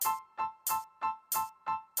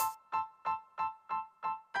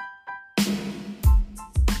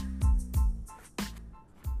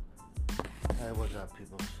up,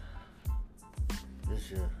 people?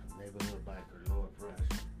 This your neighborhood biker, Lord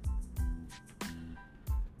Fresh.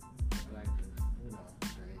 I'd like to,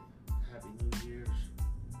 say Happy New Year's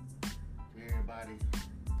to everybody.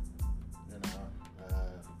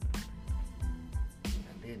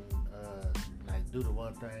 I didn't do the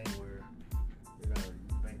one thing where, you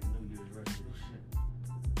make a New Year's resolution.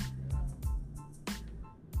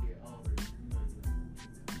 Get all the,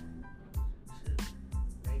 shit,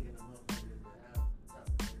 making them up to have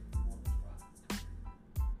something you want to rock.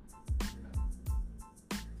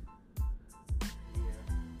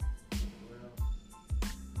 Well,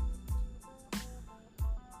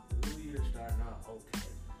 the New Year's starting out okay.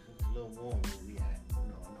 It's a little warm where we at,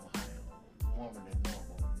 in Ohio. Warmer than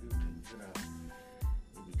normal.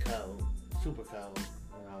 It'd be cold, super cold.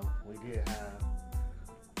 We did have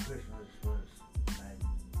Christmas was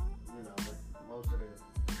but most of the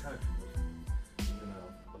country was,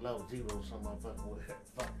 below zero. Some motherfucking would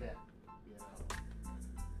fuck that.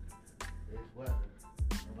 It's weather.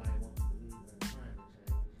 Nobody wants to believe in climate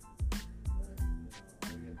change, but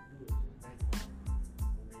all you have to do is just think about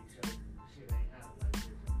when they show you the shit ain't happened like this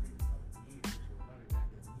in 50 fucking years or 100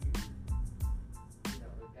 goddamn years.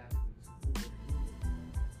 It got to be some moving.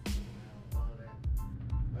 All that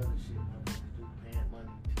other shit motherfuckers do, paying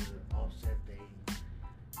money to offset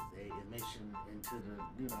they emission into the,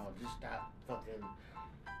 just stop fucking,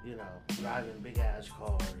 driving big ass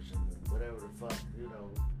cars and whatever the fuck,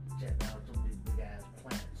 check out some of these big ass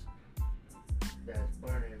plants that's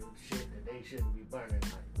burning shit that they shouldn't be burning.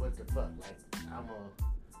 Like, what the fuck? Like, I'm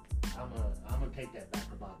gonna take that back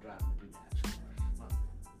about driving big ass cars. Fuck it.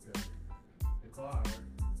 Because the car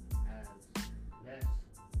has less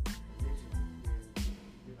emissions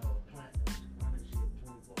than, a plant that's running shit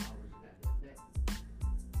 24 hours a goddamn day.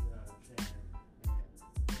 You know what I'm saying?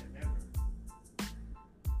 And they're never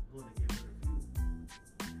going to get rid of fuel.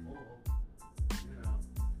 Or,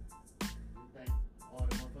 you think all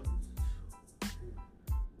the motherfuckers who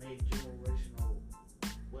made generational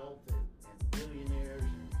wealth and billionaires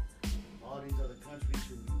and all these other countries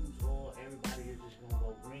who use oil, everybody is just going to go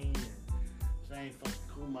green and same fucking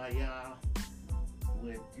kumbaya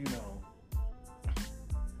with,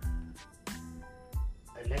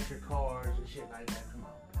 electric cars and shit like that. Come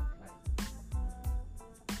on, man. Like,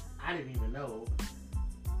 I didn't even know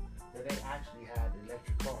that they actually had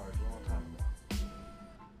electric cars a long time ago.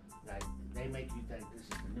 Like, they make you think this is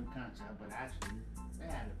a new concept, but actually, they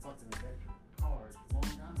had a fucking electric cars a long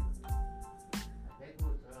time ago. I think it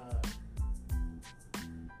was,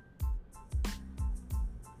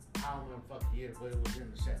 I don't remember fucking year, but it was in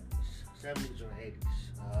the 70s or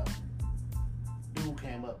 80s. Dude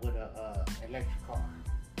came up with a electric car.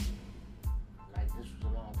 Like, this was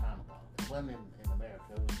a long time ago. It wasn't in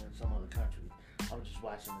America, it was in some other country. I was just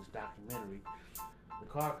watching this documentary. The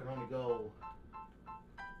car could only go,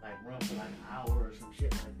 run for an hour or some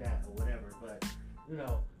shit like that or whatever. But, you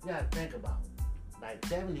gotta think about it. Like,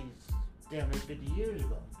 70s, damn near 50 years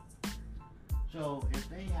ago. So, if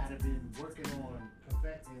they had been working on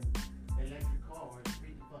perfecting electric cars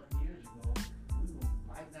 50 fucking years ago, we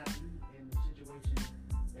might not be in the situation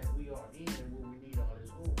that we are in where we need all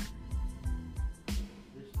this oil.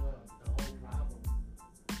 This the whole problem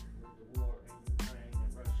with the war in Ukraine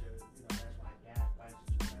and Russia. That's why gas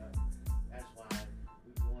prices are up. That's why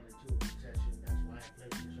we're going into a recession. That's why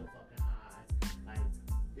inflation is so fucking high. Like,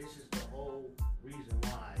 this is the whole reason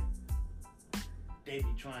why they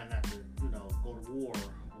be trying not to, go to war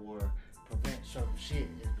or prevent certain shit,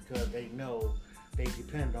 is because they know they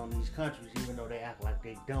depend on these countries, even though they act like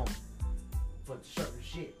they don't, for certain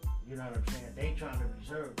shit. You know what I'm saying? They trying to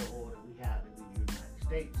preserve the oil that we have in the United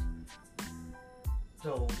States.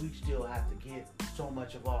 So we still have to get so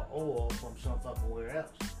much of our oil from some fucking where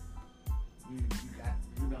else. You got,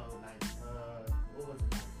 what was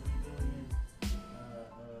it, 3 billion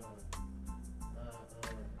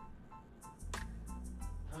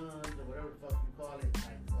tons or whatever the fuck you call it,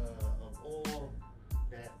 of oil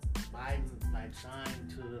that Biden signed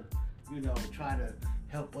to, try to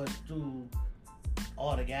help us through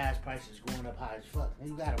all the gas prices going up high as fuck. And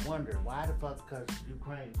you gotta wonder why the fuck, because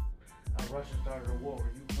Russia started a war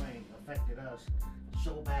with Ukraine, affected us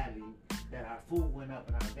so badly that our food went up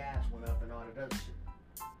and our gas went up and all that other shit.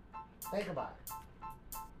 Think about it.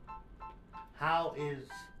 How is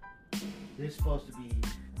this supposed to be,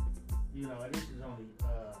 and this is only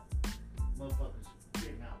motherfuckers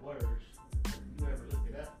spitting out words. If you ever look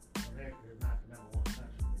it up, America is not the number one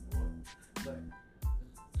country in the world. But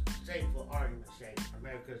say for argument's sake,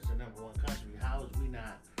 America is the number one country. How is we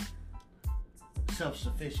not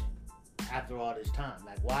self-sufficient after all this time?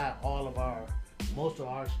 Like, why all of our most of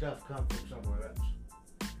our stuff comes from somewhere else.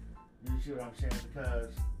 You see what I'm saying?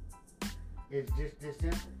 Because it's just this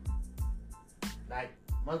simple. Like,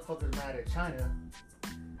 motherfuckers mad at China.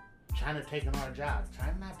 China taking our jobs.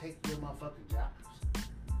 China not taking your motherfucking jobs.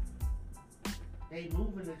 They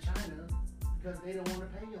moving to China because they don't want to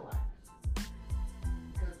pay your ass.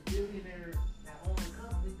 Because the billionaires that own the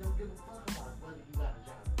company don't give a fuck about whether you got a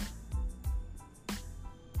job or not.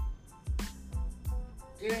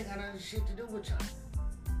 It ain't got nothing shit to do with China.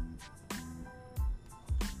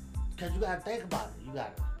 Because you gotta think about it. You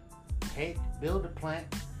gotta build a plant,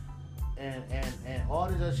 and all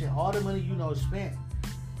this other shit, all the money you know spent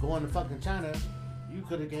going to fucking China, you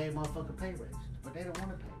could have gave motherfucking pay raises, but they don't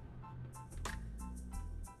want to pay.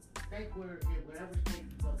 Think wherever state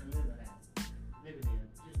you fucking living in,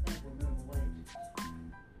 just think where minimum wage is.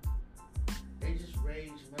 They just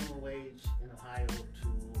raised minimum wage in Ohio to,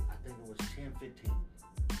 I think it was $10.15.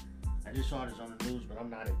 I just saw this on the news, but I'm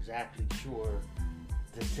not exactly sure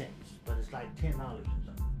the cents, but it's like $10 and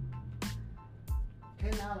something. $10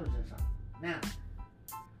 and something. Now,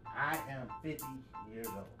 I am 50 years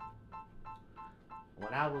old.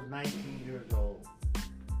 When I was 19 years old,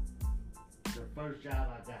 the first job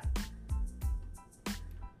I got,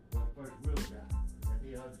 well, the first real job, and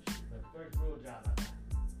the other shit, but the first real job I got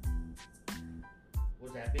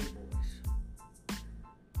was at Big Boys.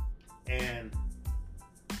 And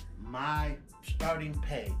my starting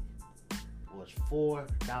pay was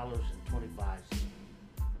 $4.25.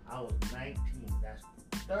 I was 19, that's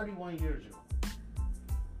 31 years ago.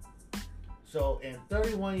 So in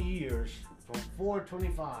 31 years, from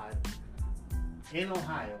 $4.25 in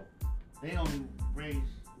Ohio, they only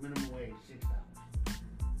raised minimum wage $6.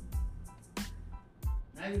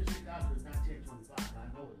 Not even $6 is not $10.25. I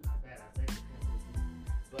know it's not that. I think it's $10.15.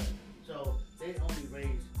 But so they only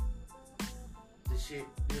raised the shit,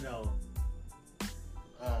 you know.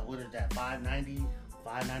 What is that? $5.90,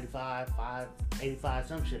 $5.95, $5.85,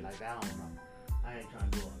 some shit like that. I don't know. I ain't trying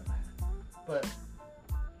to do all the math. But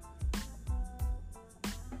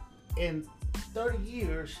in 30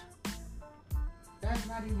 years, that's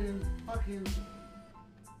not even fucking.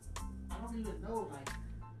 I don't even know, like,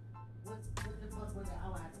 what the fuck would I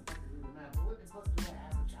would have to fucking do the math, but what the fuck do that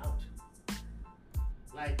average out to?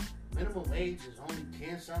 Like, minimum wage is only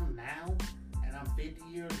 10 something now, and I'm 50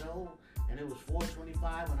 years old, and it was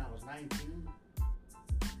 $4.25 when I was 19.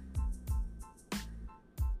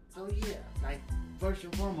 So yeah, like, first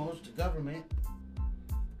and foremost, the government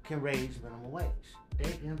can raise minimum wage.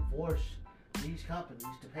 They can force these companies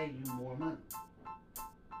to pay you more money.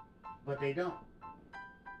 But they don't.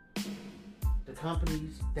 The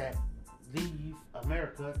companies that leave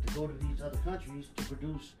America to go to these other countries to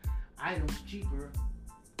produce items cheaper,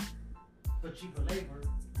 for cheaper labor,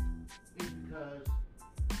 is because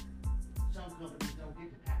some companies don't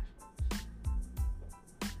get the tax breaks.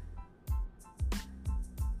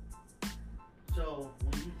 So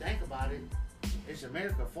when you think about it, it's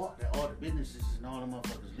America's fault that all the businesses and all the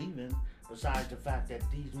motherfuckers leaving, besides the fact that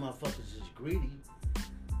these motherfuckers is greedy.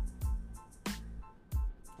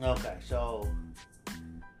 Okay, so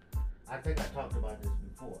I think I talked about this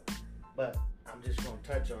before, but I'm just gonna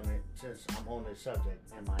touch on it since I'm on this subject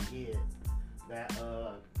in my head. That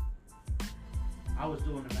I was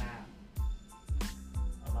doing the math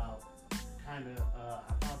about I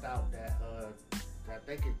found out that I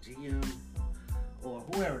think it's GM or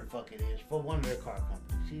whoever the fuck it is for one of their car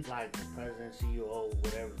companies. He's like the president, CEO,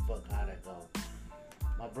 whatever the fuck, how that goes.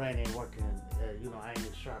 My brain ain't working, I ain't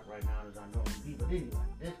as sharp right now as I normally be. But anyway,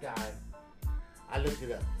 this guy, I looked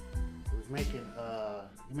it up. He was making,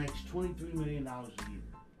 he makes $23 million a year.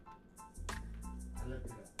 I looked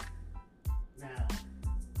it up. Now,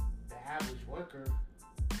 the average worker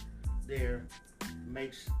there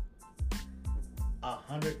makes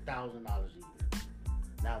 $100,000 a year.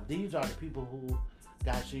 Now, these are the people who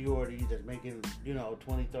got seniority that's making, $20,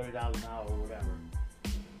 $30 an hour or whatever.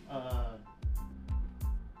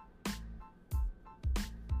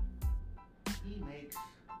 He makes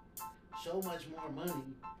so much more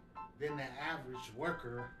money than the average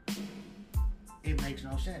worker. It makes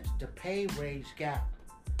no sense. The pay raise gap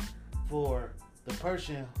for the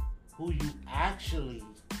person who you actually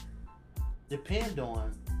depend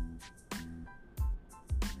on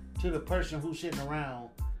to the person who's sitting around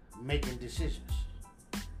making decisions.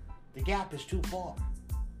 The gap is too far.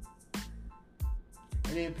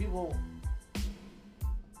 And then people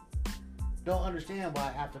don't understand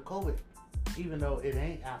why after COVID, even though it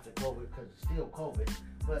ain't after COVID because it's still COVID,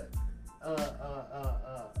 but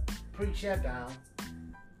pre-shutdown,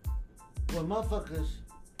 when motherfuckers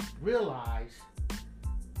realize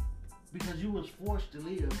because you was forced to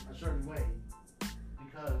live a certain way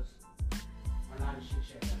because a lot of shit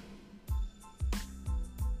shut down.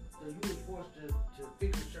 So you was forced to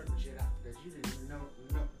figure certain shit out that you didn't know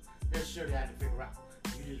necessarily had to figure out.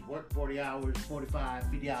 You just worked 40 hours, 45,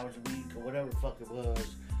 50 hours a week, or whatever the fuck it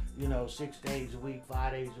was. 6 days a week,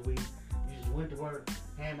 5 days a week. You just went to work,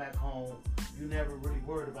 came back home. You never really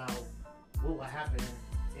worried about what would happen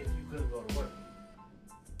if you couldn't go to work.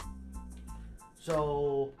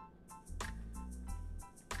 So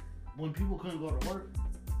when people couldn't go to work,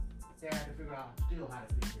 they had to figure out still how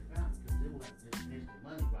to feed their family because it wasn't just instant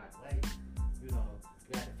money right away. You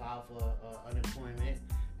had to file for unemployment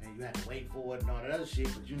and you had to wait for it and all that other shit.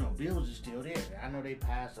 But bills are still there. I know they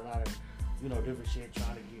passed a lot of different shit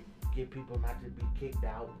trying to get people not to be kicked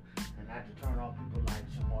out and not to turn off people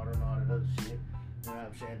lights and water and all that other shit. You know what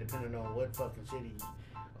I'm saying? Depending on what fucking city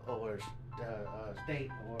or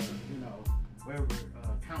state or wherever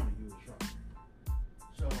county you was from.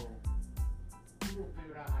 So people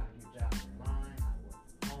figured out how to get jobs online, how to work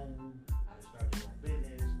from home, how to start their own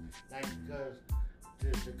business.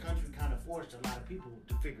 Because the country kind of forced a lot of people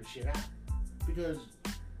to figure shit out. Because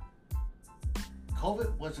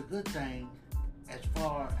COVID was a good thing as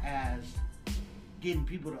far as getting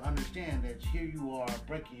people to understand that here you are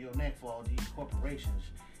breaking your neck for all these corporations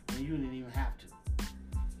when you didn't even have to.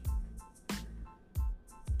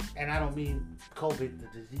 And I don't mean COVID, the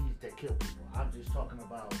disease that killed people. I'm just talking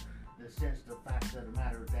about the sense, the fact of the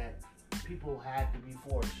matter that people had to be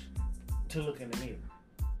forced to look in the mirror.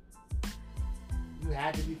 You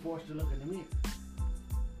had to be forced to look in the mirror.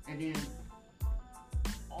 And then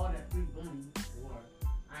all that free money, or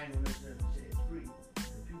I ain't gonna necessarily say it's free,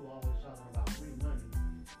 but people always talking about free money.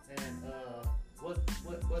 And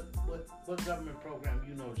what government program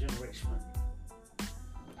generates money?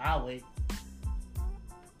 I'll wait.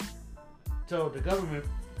 So the government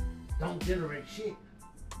don't generate shit.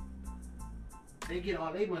 They get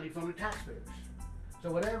all their money from the taxpayers.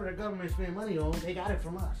 So whatever the government spend money on, they got it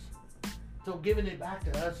from us. So giving it back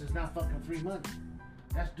to us is not fucking free money.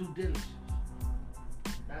 That's due diligence.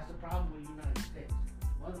 That's the problem with the United States.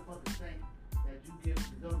 Motherfuckers think that you give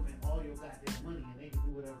the government all your goddamn money and they can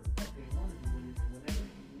do whatever the fuck they want to do with it. And whenever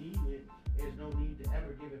you need it, there's no need to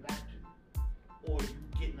ever give it back to you. Or you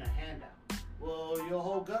getting a handout. Well, your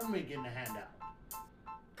whole government getting a handout.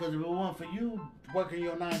 Because if it weren't for you working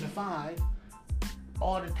your 9 to 5,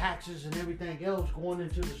 all the taxes and everything else going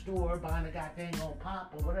into the store, buying a goddamn on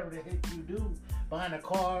pop or whatever the heck you do, buying a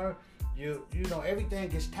car, everything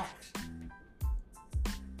gets taxed.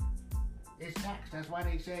 It's taxed. That's why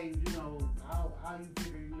they say, how you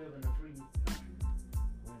figure you live in a free country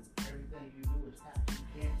when everything you do is taxed.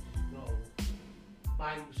 You can't just go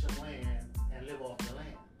buy you some land and live off the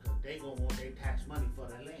land. Because they gonna want their tax money for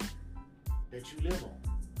the land that you live on.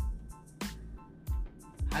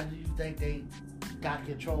 How do you think they got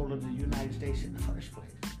control of the United States in the first place?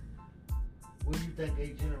 Where do you think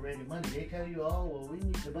they generated money? They tell you, we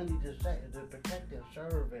need the money to protect and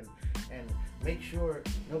serve and make sure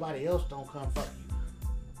nobody else don't come fuck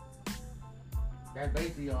you. That's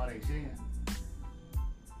basically all they saying.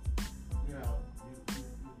 You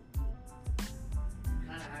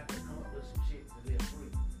kind of have to come up with some shit to live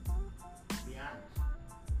free. To be honest.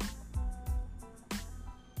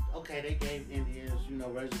 Okay, they gave Indians,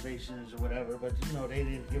 reservations or whatever, but they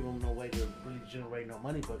didn't give them no way to really generate no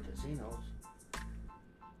money but casinos.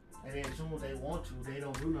 And then as soon as they want to, they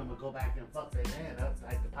don't do nothing but go back and fuck their land up,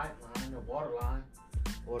 like the pipeline, the water line,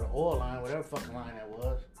 or the oil line, whatever fucking line that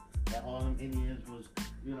was. That all them Indians was,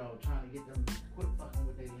 trying to get them to quit fucking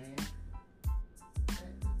with their land.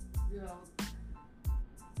 And,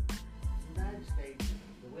 the United States,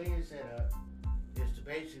 the way it's set up, is to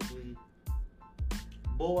basically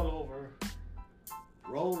boil over,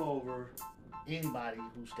 roll over anybody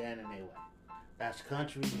who's standing their way. That's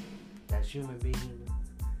country, that's human being,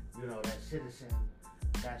 that's citizen,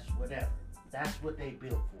 that's whatever. That's what they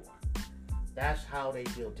built for. That's how they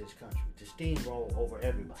built this country, to steamroll over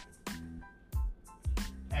everybody.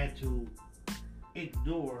 And to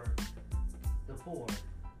ignore the poor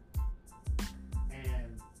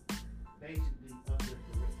and basically uplift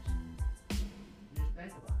the rich. Just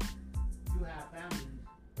think about it. You have families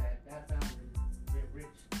that family been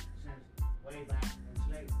rich since way back in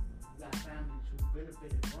slavery. You got families who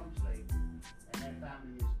benefited from slavery, and that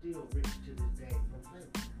family is still rich to this day from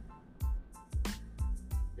slavery.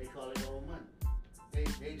 They call it old money.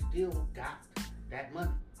 They still got that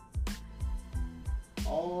money.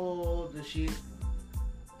 All the shit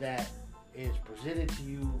that is presented to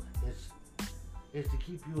you is to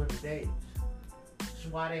keep you in the days. That's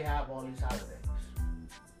why they have all these holidays.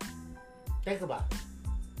 Think about it.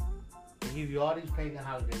 They give you all these pagan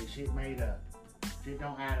holidays, shit made up. Shit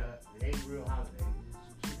don't add up. It ain't real holidays. It's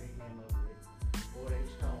some shit they came up with. Or they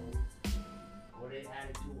stole. Or they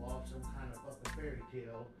added to off some kind of fucking fairy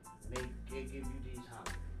tale. And they give you these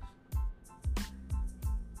holidays.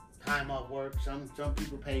 Time off work. Some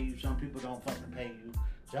people pay you. Some people don't fucking pay you.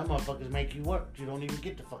 Some motherfuckers make you work. You don't even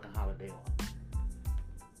get the fucking holiday off.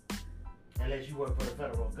 Unless you work for the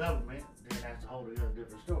federal government, then that's a whole other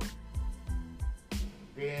different story.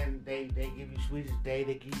 Then they give you Sweetest Day,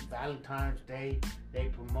 they give you Valentine's Day, they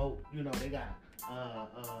promote, you know, they got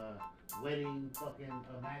wedding fucking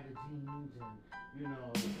magazines and, you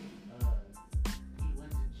know, he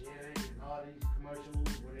went to Jared and all these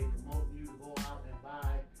commercials where they promote you to go out and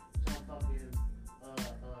buy some fucking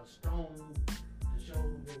stone to show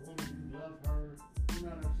the woman you love her, you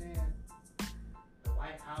know what I'm saying? The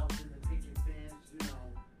White House and the picket fence, you know,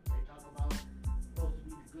 they talk about supposed to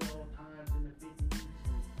be the good old times in the 50s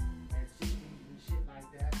and 60s and shit like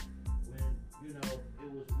that, when, you know, it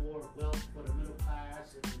was more wealth for the middle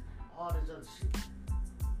class and all this other shit.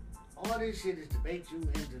 All this shit is to bait you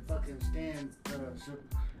into fucking stand,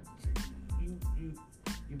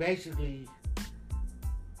 you basically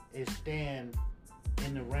is stand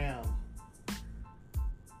in the realm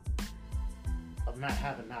of not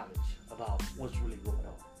having knowledge about what's really going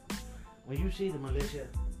on. When you see the militia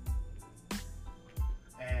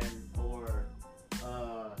and or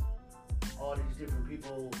all these different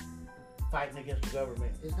people fighting against the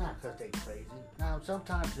government, it's not because they crazy. Now,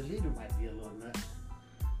 sometimes the leader might be a little nuts,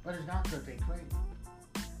 but it's not because they crazy.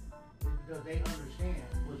 It's because they understand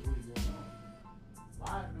what's really going on.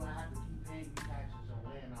 Why do I have to keep paying you taxes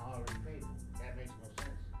on land I already paid for? That makes no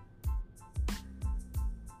sense.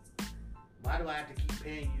 Why do I have to keep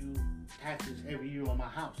paying you taxes every year on my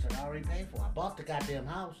house that I already paid for? I bought the goddamn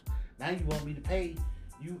house. Now you want me to pay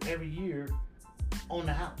you every year on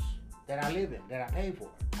the house that I live in, that I pay for.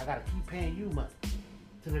 I gotta keep paying you money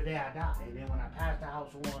to the day I die. And then when I pass the house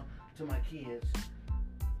on to my kids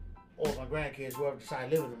or my grandkids, whoever decide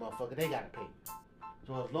to live in the motherfucker, they gotta pay you.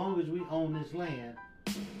 So as long as we own this land,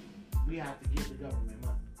 we have to give the government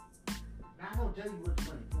money. Now I'm gonna tell you what the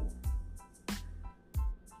money for.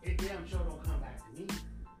 It damn sure don't come back to me.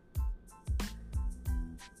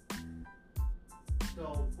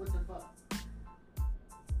 So what the fuck?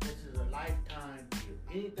 This is a lifetime deal.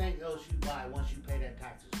 Anything else you buy once you pay that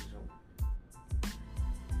taxes is over.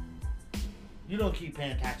 You don't keep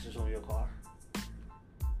paying taxes on your car.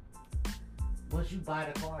 Once you buy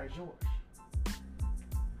the car, it's yours.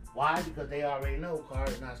 Why? Because they already know car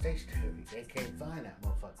is not stationary. They can't find that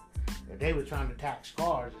motherfucker. If they were trying to tax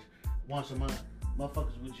cars once a month,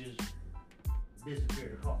 motherfuckers would just disappear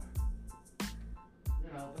the car.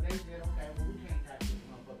 You know, but they said, okay, well, we can't tax this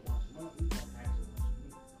motherfucker once a month. We gonna tax it once a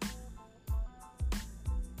week.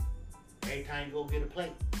 Every time you go get a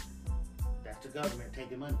plate, that's the government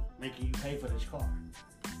taking money, making you pay for this car.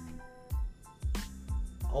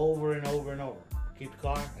 Over and over and over. Keep the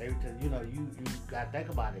car. Every time, you know, you gotta think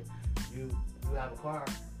about it. You have a car.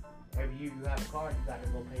 Every year you have a car, you gotta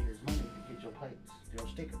go pay this money to get your plates, your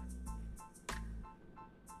sticker,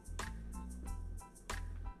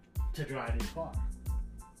 to drive this car.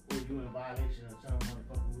 Or you in violation of some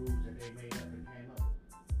motherfucking rules that they made up and came up.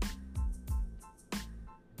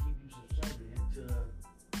 Keep you subservient to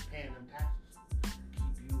paying them taxes.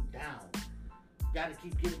 Keep you down. Gotta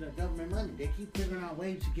keep giving the government money. They keep figuring out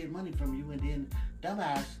ways to get money from you, and then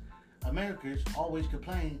dumbass Americans always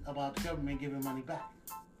complain about the government giving money back.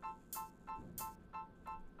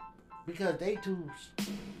 Because they too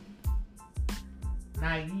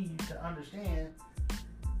naive to understand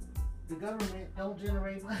the government don't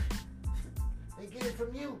generate money. They get it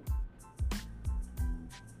from you.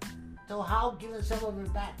 So how giving some of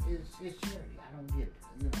it back is charity? I don't get it.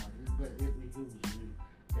 You know, but it behooves me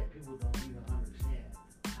that people don't even understand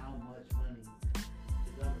how much money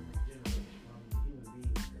the government generates from the human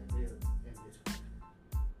beings that live in this country.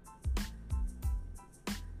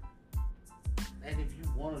 And if you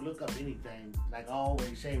want to look up anything, like I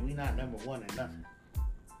always say, we not number one in nothing.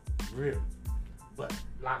 Really. But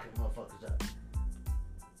locking motherfuckers up.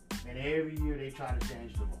 And every year they try to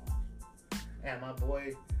change the laws. And my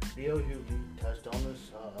boy Neil Hughley touched on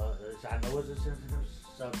this. I know it's a sensitive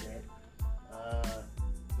subject,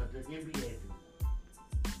 but the NBA dude,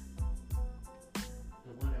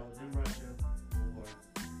 the one that was in Russia,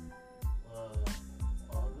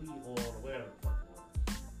 or wherever the fuck it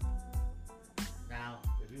was. Now,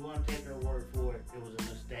 if you want to take her word for it, it was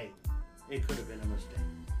a mistake. It could have been a mistake.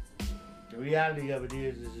 The reality of it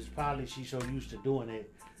is it's probably she's so used to doing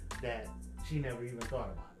it that she never even thought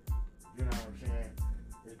about it. You know what I'm saying?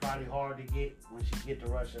 It's probably hard to get when she get to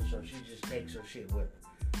Russia, so she just takes her shit with her.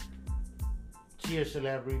 she a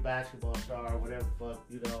celebrity, basketball star, whatever the fuck,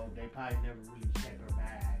 you know, they probably never really checked her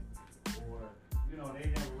bag. Or, you know, they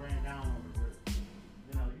never ran down on the river.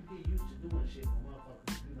 You know, you get used to doing shit when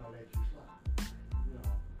motherfuckers, you know, let you slide. You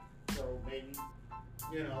know. So maybe,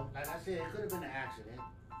 you know, like I said, it could have been an accident.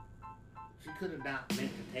 She could have not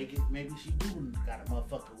meant to take it. Maybe she do got a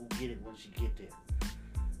motherfucker who get it when she get there.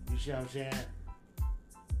 You see what I'm saying?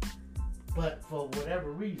 But for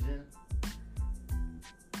whatever reason,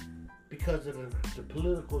 because of the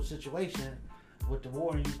political situation with the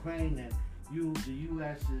war in Ukraine, and the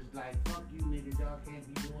U.S. is like, fuck you niggas, y'all can't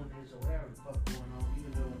be doing this or whatever the fuck going on,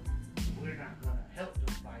 even though we're not gonna help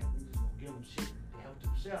them fight, we're just gonna give them shit to help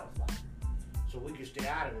themselves fight. So we can stay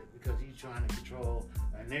out of it, because he's trying to control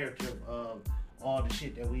a narrative of all the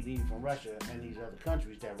shit that we need from Russia and these other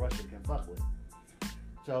countries that Russia can fuck with.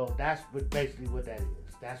 So that's basically what that is.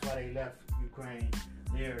 That's why they left Ukraine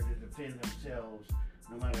there to defend themselves.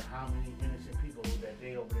 No matter how many innocent people that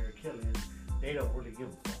they over there killing, they don't really give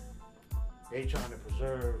a fuck. They trying to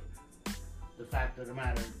preserve the fact of the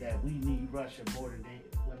matter that we need Russia more than they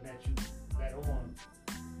would let on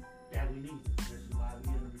that we need it. This is why we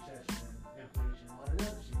in a recession and inflation and all that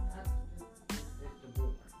other shit. It's the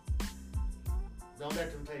boom. Don't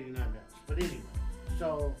let them tell you nothing else. But anyway,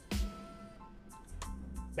 so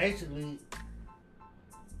basically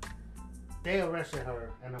they arrested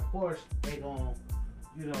her, and of course they gonna,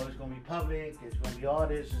 you know, it's gonna be public, it's gonna be all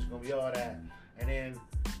this, it's gonna be all that. And then,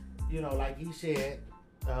 you know, like he said,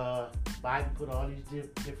 Biden put all these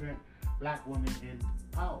different black women in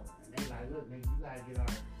power. And they like, look, nigga, you gotta get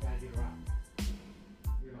her out.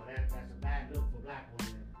 You know, that's a bad look for black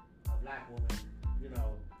women. A black woman, you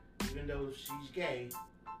know, even though she's gay,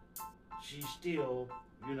 she's still,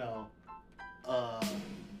 you know, a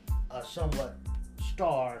somewhat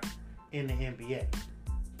star in the NBA.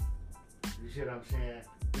 You see what I'm saying?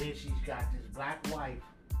 Then she's got this black wife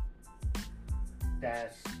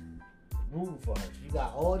that's rooting for her. You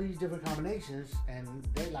got all these different combinations, and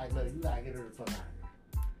they like, look, you gotta get her the fuck out of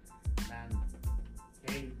here.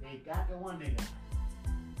 And they got the one nigga.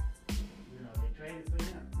 You know, they traded for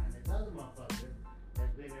him. And this other motherfucker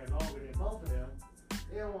that's been there longer than both of them,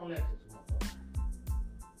 they don't want to let this motherfucker.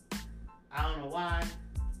 I don't know why,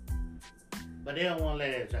 but they don't want to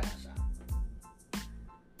let his ass out.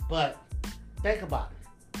 But think about it.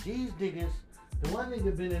 These niggas, the one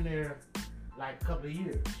nigga been in there like a couple of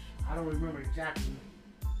years. I don't remember exactly,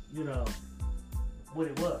 you know, what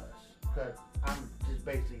it was. Because I'm just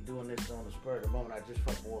basically doing this on the spur of the moment. I just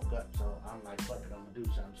fucking woke up, so I'm like, fuck it, I'm going to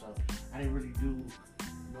do something. So I didn't really do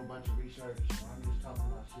no bunch of research. So I'm just talking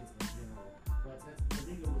about shit in general. But the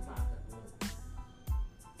nigga was not that good.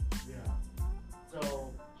 You know.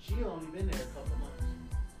 So she only been there a couple of months.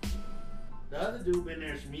 The other dude been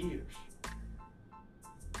there some years.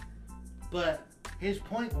 But his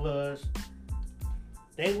point was,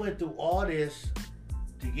 they went through all this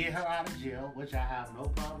to get her out of jail, which I have no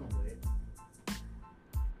problem with.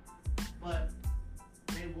 But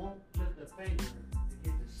they won't lift a finger to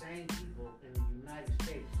get the same people in the United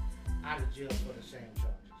States out of jail for the same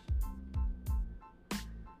charges.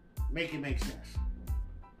 Make it make sense.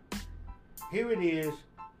 Here it is.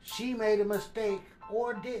 She made a mistake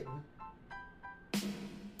or didn't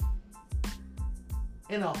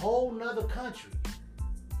in a whole nother country.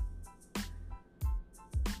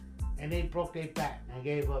 And they broke their back and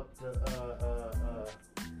gave up the,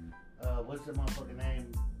 what's the motherfucking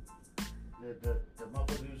name? The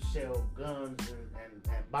motherfucker who sell guns and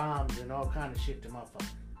bombs and all kind of shit to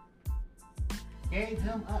motherfuckers. Gave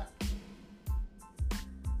him up.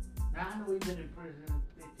 Now, I know he's been in prison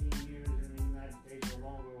 15 years in the United States or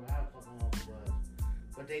longer, or however fucking long it was.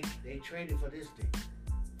 But they traded for this thing.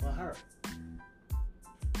 For her.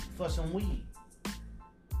 For some weed.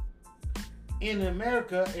 In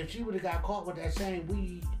America, if she would have got caught with that same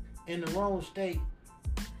weed in the wrong state,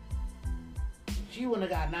 she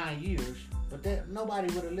wouldn't have got 9 years, but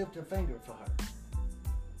nobody would have lifted a finger for her.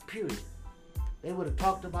 Period. They would have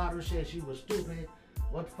talked about her, said she was stupid.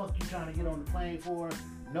 What the fuck you trying to get on the plane for?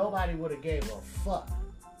 Nobody would have gave a fuck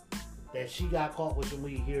that she got caught with some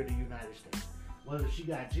weed here in the United States. Whether she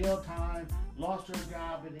got jail time, lost her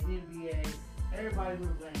job in the NBA, everybody would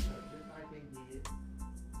have blamed her, just like they did.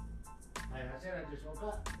 Like I said, I just woke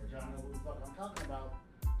up, but y'all know who the fuck I'm talking about.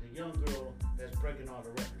 The young girl that's breaking all the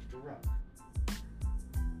records, the runner.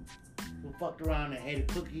 Who fucked around and ate a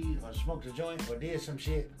cookie or smoked a joint or did some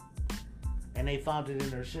shit. And they found it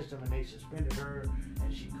in her system and they suspended her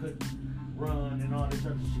and she couldn't run and all this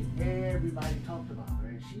other shit. Everybody talked about her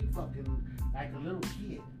and she fucking like a little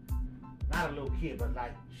kid. Not a little kid, but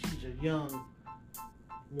like she's a young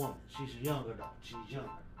woman. She's a young adult. She's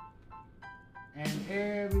younger. And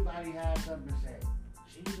everybody had something to say.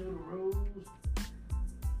 She knew the rules.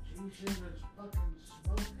 She should have fucking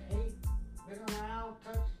smoked, ate, been around,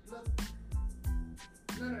 touched, looked.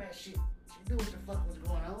 None of that shit. She knew what the fuck was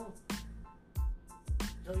going on.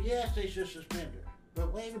 So yes, they should suspend her.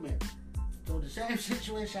 But wait a minute. So the same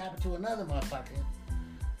situation happened to another motherfucker.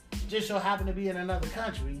 Just so happened to be in another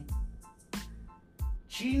country.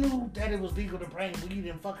 She knew that it was legal to bring weed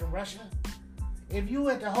in fucking Russia. If you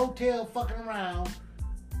at the hotel fucking around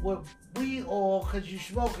with weed oil because you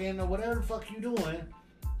smoking or whatever the fuck you doing,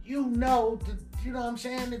 you know what I'm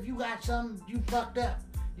saying? If you got something, you fucked up.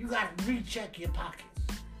 You got to recheck your pockets.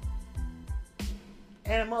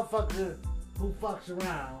 And a motherfucker who fucks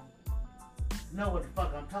around know what the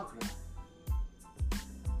fuck I'm talking about.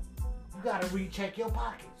 You got to recheck your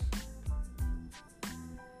pockets.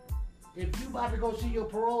 If you about to go see your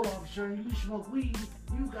parole officer and you smoke weed,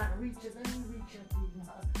 you gotta recheck. Let me recheck these.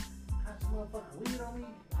 Got some motherfucking weed on me.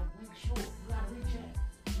 Like, make sure. You gotta recheck.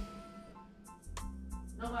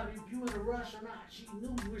 Nobody, if you in a rush or not, she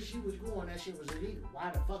knew where she was going. That shit was illegal.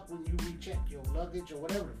 Why the fuck wouldn't you recheck your luggage or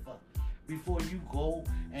whatever the fuck before you go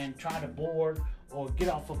and try to board or get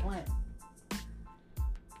off a plane?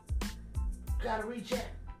 You gotta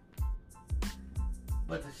recheck.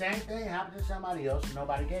 But the same thing happened to somebody else and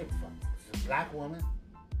nobody gave a fuck. It's a black woman.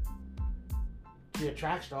 She a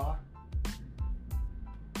track star.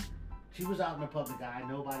 She was out in the public eye.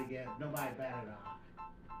 Nobody batted her eye.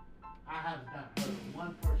 I have not heard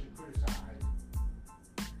one person criticize.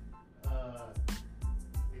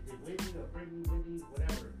 Is it Whitney or Whitney,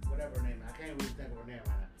 whatever her name is. I can't really think of her name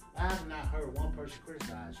right now. I have not heard one person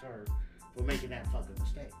criticize her for making that fucking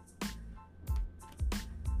mistake.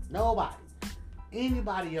 Nobody.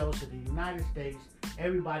 Anybody else in the United States,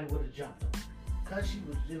 everybody would have jumped on her. Because she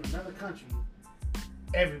was in another country,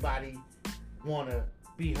 everybody want to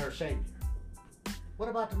be her savior. What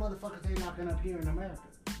about the motherfuckers they locking up here in America?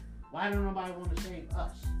 Why don't nobody want to save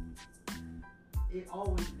us? It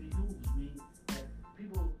always behooves me that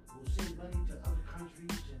people will send money to other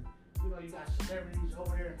countries, and you got celebrities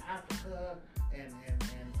over there in Africa and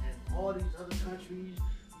all these other countries,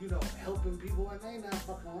 helping people, and they ain't not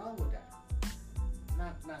fucking wrong with that.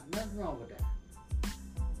 Nothing wrong with that.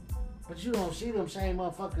 But you don't see them same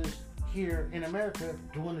motherfuckers here in America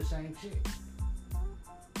doing the same shit.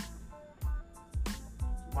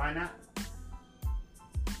 Why not?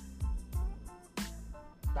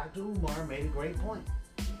 Dr. Umar made a great point.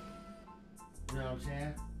 You know what I'm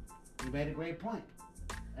saying? He made a great point.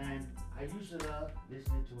 And I used to love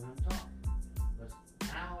listening to him talk. But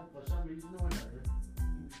now, for some reason or another, he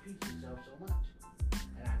repeats himself so much.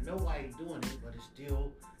 And I know why he's doing it, but it's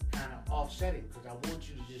still kind of offsetting because I want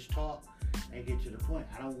you to just talk and get to the point.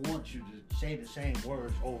 I don't want you to say the same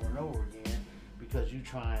words over and over again because you're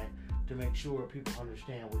trying to make sure people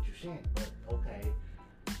understand what you're saying. But okay,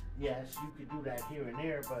 yes, you could do that here and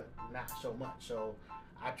there, but not so much. So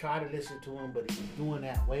I try to listen to him, but he's doing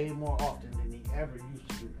that way more often than he ever used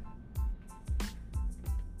to do that.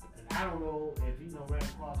 And I don't know if ran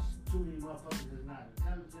across too many motherfuckers that's not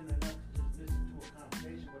intelligent enough to just listen to a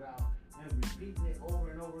conversation without him repeating it over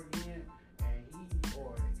and over again, and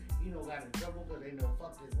he got in trouble because they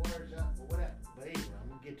fucked his words up or whatever. But anyway, I'm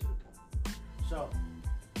gonna get to the point. So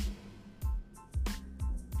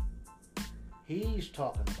he's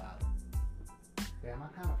talking about it. Damn, I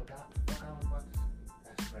kind of forgot what the fuck I was about to say.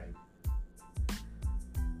 That's crazy.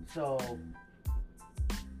 So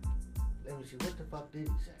let me see, what the fuck did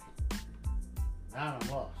he say? Now I'm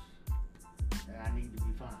lost, and I need to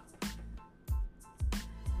be found.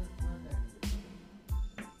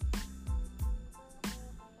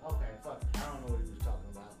 Okay, fuck it. I don't know what he was talking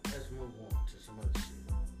about. Let's move on to some other shit.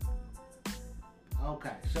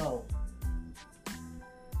 Okay, so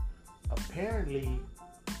apparently,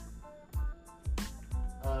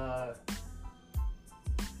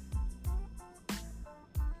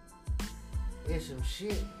 there's some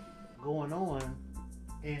shit going on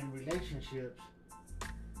in relationships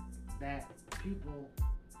that people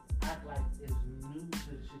act like is new to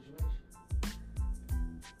the situation.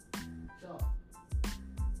 So,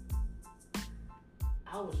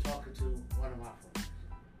 I was talking to one of my friends,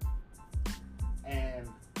 and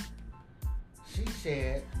she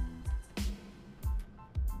said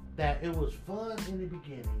that it was fun in the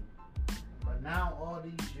beginning, but now all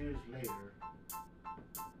these years later,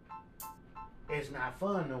 it's not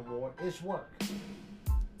fun no more, it's work.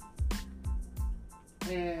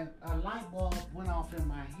 And a light bulb went off in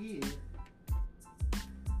my head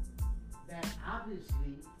that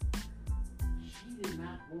obviously she did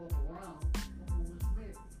not grow up around people who was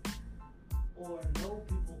married, or know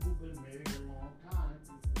people who've been married a long time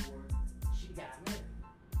before she got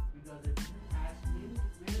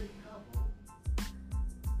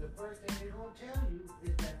first thing they're gonna tell you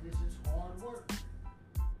is that this is hard work.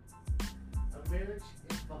 A marriage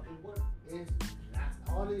is fucking work. It's not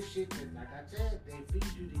all this shit that, like I said, they feed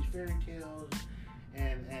you these fairy tales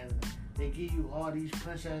and they give you all these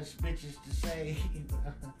princess bitches to say,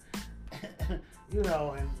 you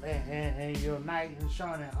know, and your knight in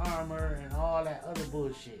shining armor and all that other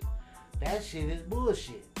bullshit. That shit is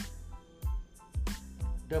bullshit.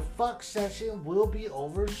 The fuck session will be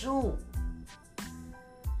over soon.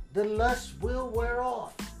 The lust will wear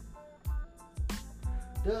off.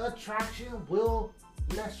 The attraction will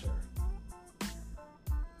lesser.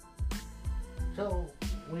 So,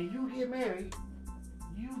 when you get married,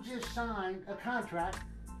 you just signed a contract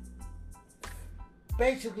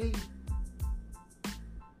basically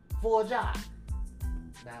for a job.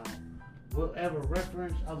 Now, whatever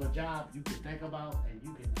reference of a job you can think about and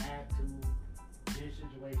you can add to this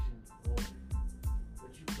situation, but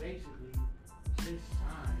you basically just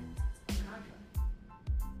signed a contract.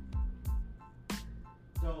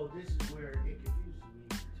 So this is where it confuses me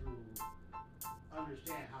to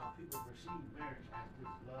understand how people perceive marriage as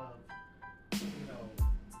this love, you know,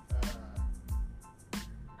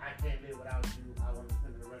 I can't live without you, I want to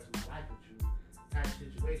spend the rest of my life with you type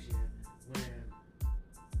situation, when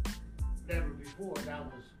never before that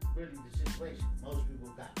was really the situation. Most people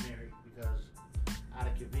got married because out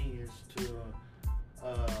of convenience to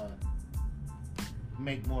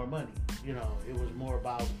make more money. You know, it was more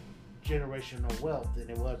about generational wealth than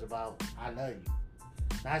it was about I love you.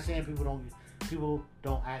 Not saying people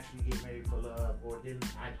don't actually get married for love or didn't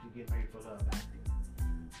actually get married for love back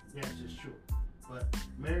then. Yes, it's true. But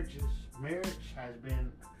marriage has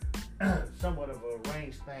been somewhat of a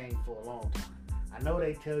arranged thing for a long time. I know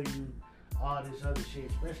they tell you all this other shit,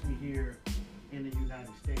 especially here in the United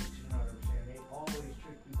States. You know what I'm saying? They always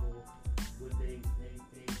trick people with they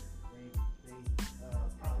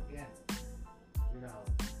propaganda. You know,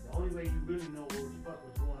 the only way you really know what the fuck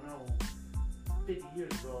was going on 50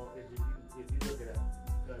 years ago is if you look it up.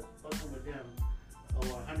 Because fucking with them, or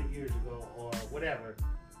 100 years ago, or whatever,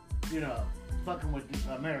 you know, fucking with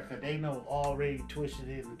America, they know already twisted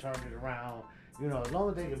it and turned it around. You know, as long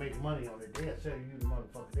as they can make money on it, they'll sell you the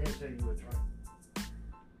motherfucker. They'll sell you a drink.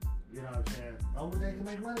 You know what I'm saying? As long as they can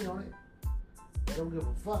make money on it, they don't give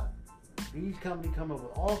a fuck. These companies come up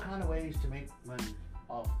with all kind of ways to make money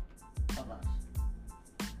off of us.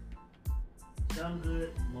 Some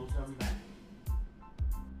good, most of them bad.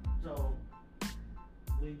 So,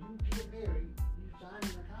 when you get married, you sign in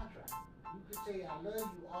a contract. You can say, I love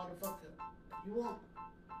you all the fuck you want.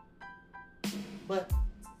 But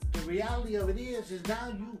the reality of it is now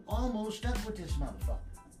you almost stuck with this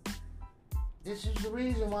motherfucker. This is the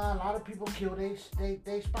reason why a lot of people kill their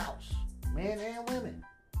spouse, men and women.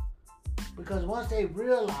 Because once they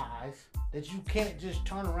realize that you can't just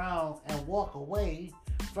turn around and walk away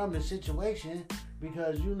from the situation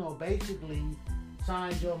because, you know, basically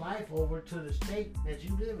signed your life over to the state that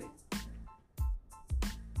you live in.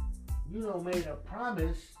 You know, made a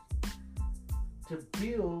promise to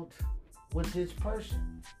build with this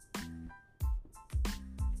person.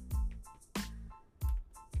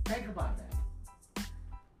 Think about that.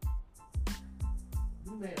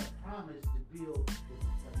 You made a promise to build with this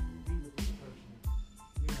person, to be with this person,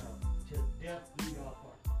 you know, till death do y'all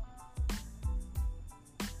part.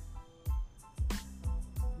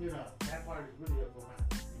 You know, that part is really a formality,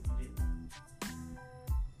 if you didn't.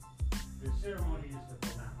 The ceremony is the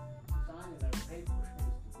formality. The signing of the paper is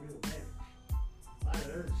the real marriage. A lot of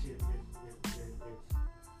other shit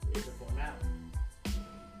is a formality.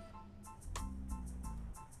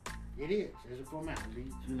 It is. It's a formality.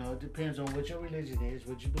 You know, it depends on what your religion is,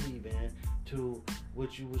 what you believe in, to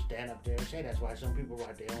what you would stand up there and say. That's why some people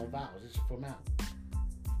write their own vows. It's a formality.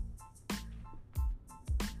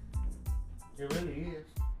 It really is.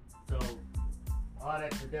 So, all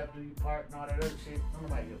that to death do you part and all that other shit,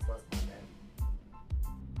 nobody give a fuck about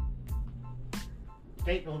that.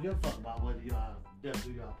 State don't give a fuck about whether y'all death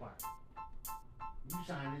do y'all part. You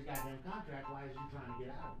signed this goddamn contract, why is you trying to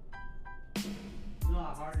get out of it? You know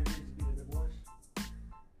how hard it is to get a divorce?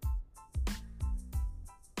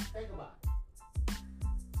 Think about it.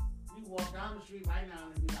 You can walk down the street right now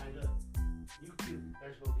and be like, look, you cute,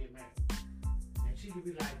 let's go get married. And she could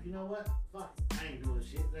be like, you know what? Fuck it, I ain't doing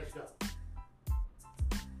shit, let's go.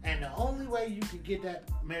 And the only way you can get that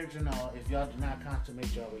marriage and all if y'all do not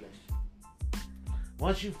consummate your relationship.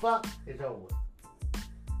 Once you fuck, it's over with.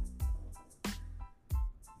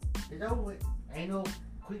 It's over with. Ain't no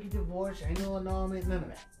quickie divorce, ain't no annulment, none of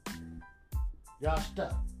that. Y'all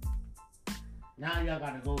stuck. Now y'all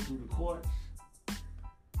gotta go through the courts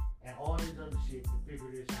and all this other shit to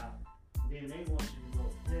figure this out. then they want you to go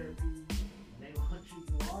to therapy, and they want you to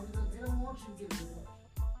do all this. They don't want you to get a divorce.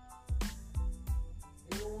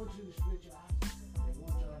 They don't want you to split your assets. They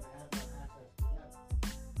want y'all to have your assets together.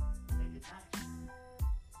 They get taxed.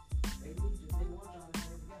 They need you. They want y'all to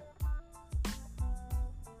stay together.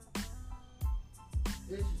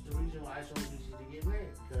 This is the reason why it's so easy to get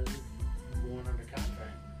married, because you're going under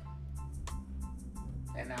contract.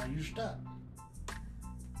 And now you're stuck.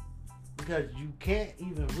 Because you can't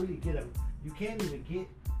even really you can't even get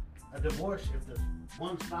a divorce if the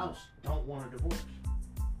one spouse don't want a divorce.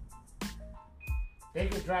 They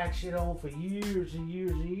could drag shit on for years and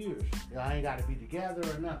years and years. Y'all ain't got to be together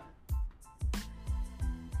or nothing.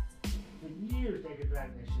 For years they could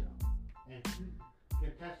drag that shit on. And you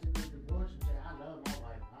get tested with divorce and say, I love my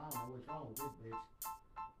wife. I don't know what's wrong with this bitch.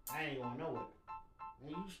 I ain't gonna know it.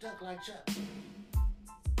 And you stuck like Chuck.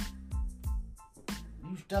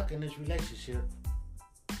 You stuck in this relationship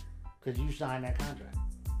because you signed that contract.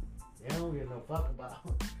 They don't give no fuck about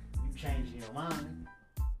you changing your mind.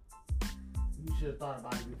 You should have thought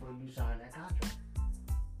about it before you signed that contract.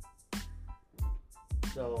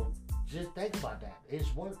 So just think about that.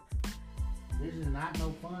 It's work. This is not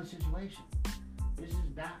no fun situation. This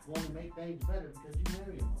is not going to make things better because you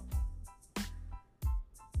marry a motherfucker.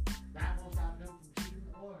 Not going to stop them from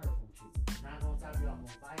cheating or her from cheating. Not going to stop y'all from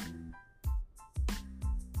fighting.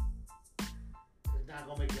 It's not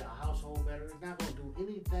going to make your household better. It's not going to do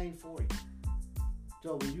anything for you.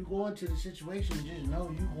 So when you go into the situation, just know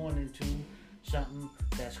you're going into something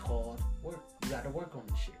that's called work. You got to work on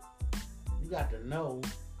this shit. You got to know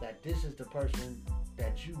that this is the person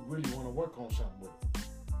that you really want to work on something with.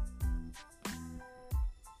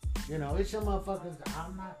 You know, it's some motherfuckers that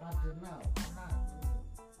I'm not about to know. I'm not,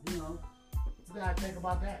 you know, you got to think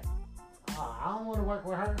about that. I don't want to work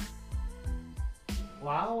with her.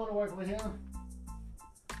 Well, I don't want to work with him.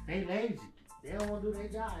 They lazy. They don't want to do their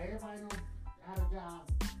job. Everybody don't have a job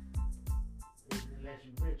unless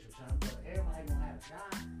you're rich or something, but everybody don't have a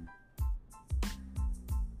job.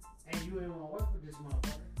 And you ain't want to work with this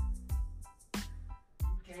motherfucker.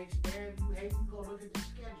 You can't stand, you hate, you go look at the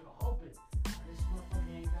schedule hoping this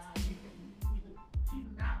motherfucker ain't got you. You do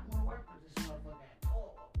not want to work with this motherfucker at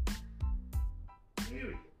all.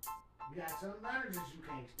 Period. You got some managers you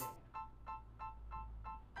can't stand.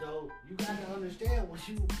 So you gotta understand when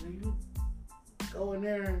you go in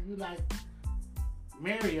there and you like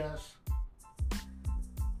marry us,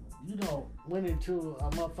 you know, went into a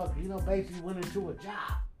motherfucker, you know, basically went into a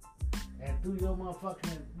job and threw your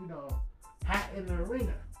motherfucking, you know, hat in the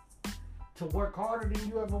arena to work harder than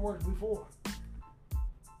you ever worked before.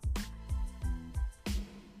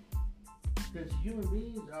 Because human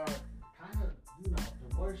beings are kind of, you know,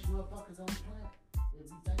 the worst motherfuckers on the planet, if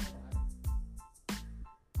you think about it.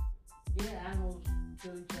 Yeah, animals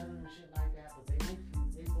kill each other and shit like that, but they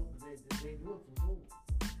do it for food.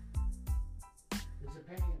 It's a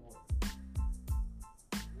paying order.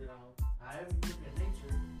 You know, however you look at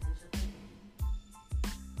nature, it's a paying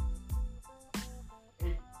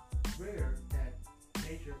order. It's rare that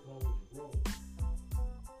nature goes rogue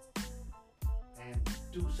and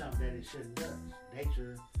do something that it shouldn't do.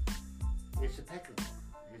 Nature, it's a pecking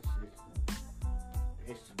order.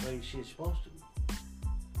 It's the way shit's supposed to be.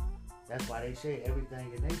 That's why they say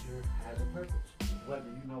everything in nature has a purpose, whether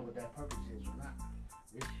you know what that purpose is or not.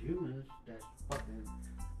 It's humans that's fucking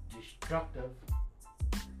destructive,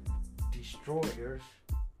 destroyers,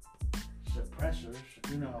 suppressors.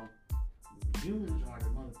 You know, humans are the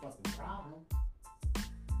motherfucking problem.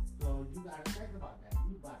 So you gotta think about that.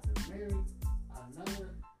 You about to marry another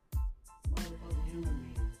motherfucking human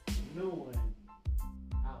being, knowing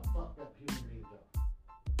how fucked up human beings are.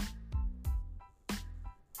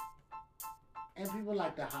 And people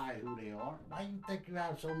like to hide who they are. Why you think you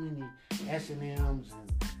have so many S&Ms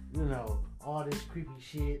and, you know, all this creepy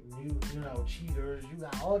shit and you know, cheaters. You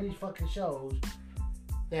got all these fucking shows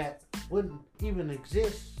that wouldn't even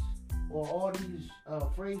exist, or all these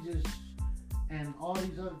phrases and all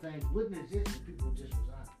these other things wouldn't exist if people just was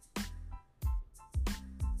honest.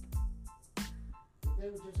 If they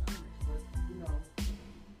were just honest, but, you know,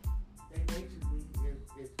 they basically,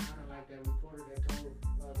 it's kind of like that reporter that told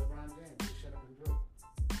LeBron James, just shut up and drill.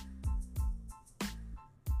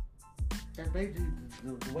 That's basically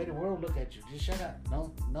the way the world look at you. Just shut up.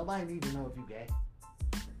 Nobody need to know if you gay.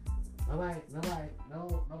 Nobody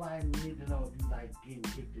need to know if you like getting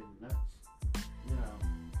kicked in the nuts. You know,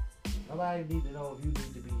 nobody need to know if you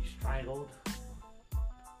need to be strangled.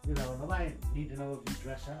 You know, nobody need to know if you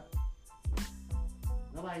dress up.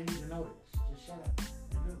 Nobody need to know this. Just shut up.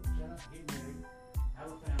 Shut up, get married, have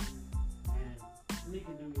a family, and we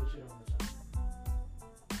can do your shit on the side.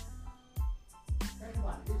 Think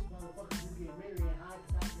about it. This motherfucker who get married and hide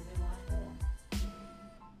the fact that they watch porn.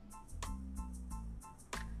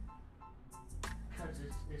 Because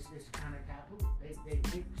it's kind of taboo. They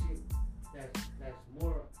make shit that's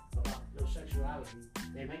more about your sexuality.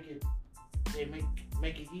 They make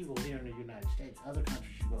it evil here in the United States. Other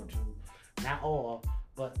countries you go to, not all,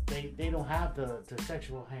 but they don't have the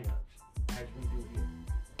sexual hang-ups as we do here.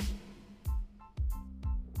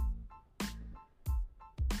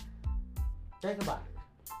 Think about it.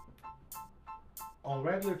 On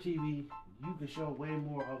regular TV, you can show way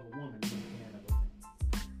more of a woman than you can of a man.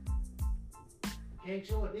 Can't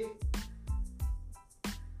show a dick,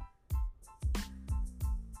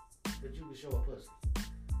 but you can show a pussy.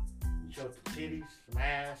 You show the titties, some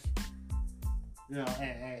ass, you know,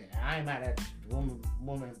 and I ain't mad at you. The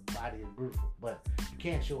woman body is beautiful, but you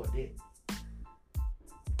can't show a dick.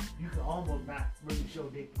 You can almost not really show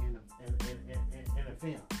dick in a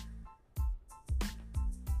film.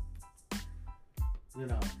 You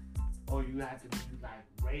know, or you have to be like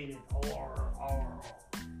rated or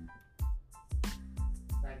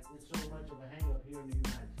like it's so much of a hang up here in the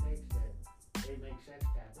United States that they make sex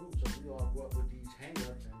taboo. So we all grew up with these hang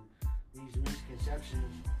ups and these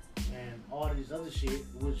misconceptions and all this other shit,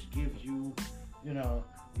 which gives you, you know,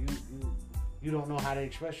 you don't know how to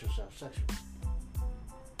express yourself sexually.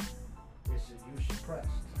 You're suppressed.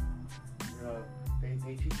 You know,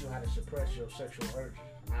 they teach you how to suppress your sexual urges,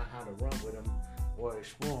 not how to run with them or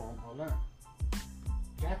explore them or learn.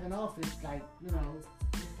 Jacking off is like, you know,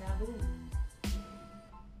 it's taboo.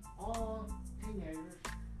 All teenagers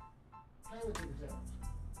play with themselves.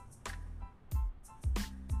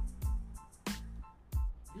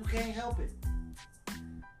 You can't help it.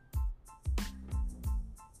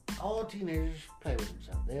 All teenagers play with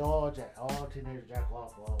themselves. All teenagers jack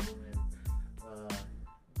off, all women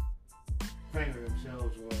finger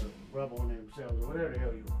themselves or rub on themselves or whatever the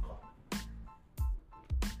hell you want to call it.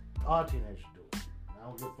 All teenagers do it. I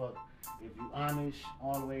don't give a fuck if you Amish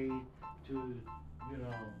all the way to, you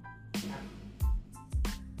know, Africa.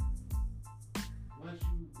 Once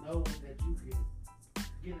you know that you can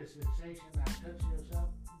get a sensation out of touching yourself,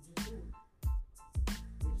 you just do it.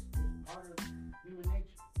 It's part of human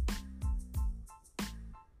nature.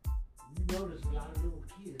 You notice a lot of little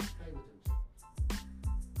kids play with themselves.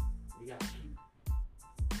 You gotta keep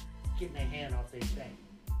getting their hand off their thing.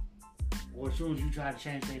 Or as soon as you try to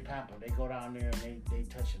change their pamper, they go down there and they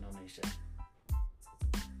touching on themselves.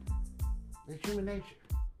 It's human nature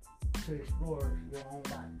to explore your own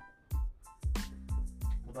body.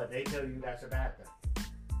 But they tell you that's a bad thing.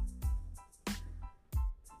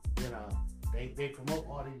 You know, they promote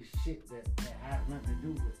all these shit that has nothing to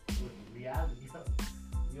do with the reality of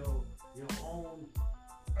your own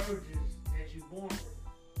urges that you're born with.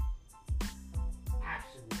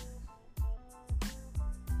 Actions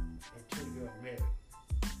until you're married.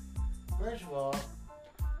 First of all,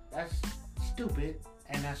 that's stupid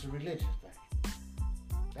and that's a religious thing.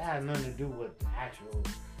 That has nothing to do with the actual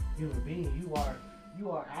human being. You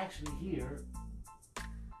are actually here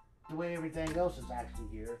the way everything else is actually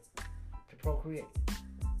here to procreate.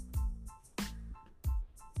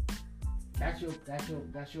 That's your basic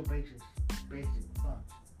function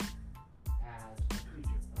as a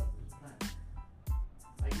creature of this planet.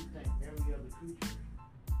 Like you think every other creature,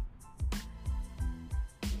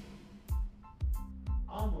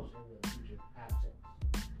 almost every other creature, have sex.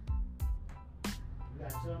 You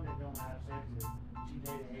got some that don't have sex and she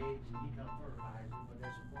lay the eggs and become fertilizer, but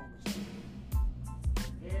that's a form of sex.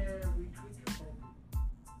 Every creature procreates.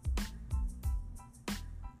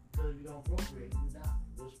 Because if you don't procreate, you die.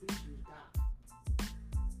 Your species die.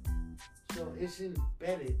 So it's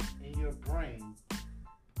embedded in your brain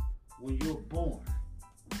when you're born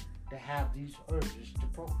to have these urges to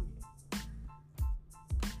procreate.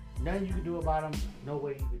 Nothing you can do about them, no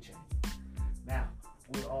way you can change them. Now,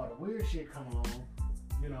 with all the weird shit coming on,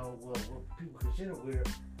 you know, what people consider weird,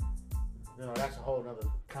 you know, that's a whole nother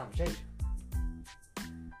conversation.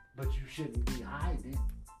 But you shouldn't be hiding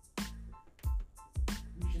it.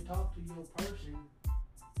 You should talk to your person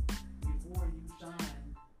before you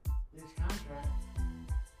sign this contract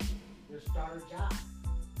to start a job.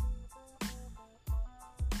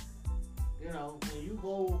 You know, when you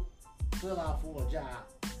go fill out for a job,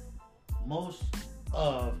 most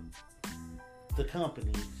of the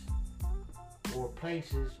companies or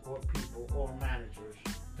places or people or managers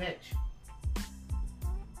vet you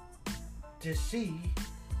to see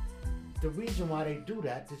the reason why they do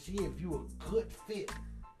that, to see if you're a good fit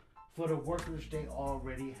for the workers they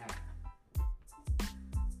already have.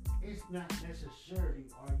 It's not necessarily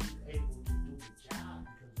are you able to do the job,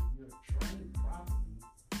 because if you're trained properly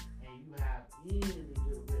and you you have any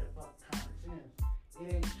little bit of fucking common sense, it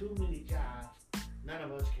ain't too many jobs none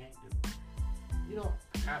of us can't do. You don't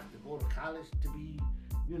have to go to college to be,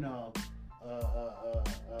 you know,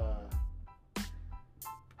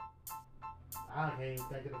 I can't even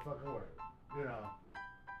think of the fucking word, you know.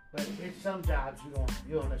 But it's some jobs you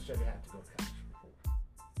don't necessarily have to go to college for.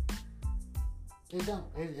 It don't.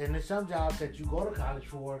 And there's some jobs that you go to college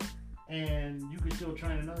for, and you can still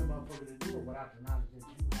train another motherfucker to do it without the knowledge that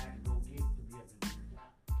you had to go get to be able to do the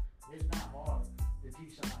job. It's not hard to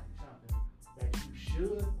teach somebody something that you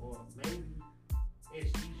should, or maybe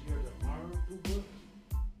it's easier to learn through books.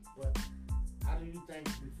 But how do you think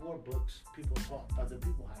before books, people taught other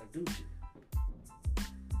people how to do shit?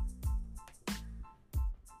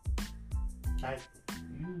 Like,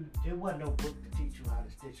 there wasn't no book to teach you how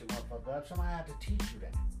to stitch a motherfucker up. Somebody had to teach you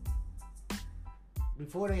that.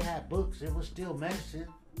 Before they had books, it was still medicine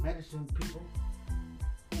people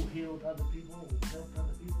who healed other people, who helped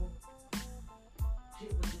other people.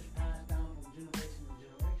 Shit was just passed down from generation to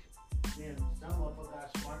generation. Then some motherfucker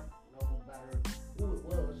got smart, no matter who it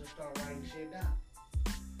was, and started writing shit down.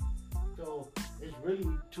 So it's really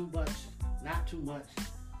not too much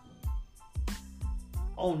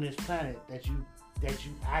on this planet that you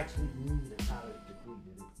actually need a college degree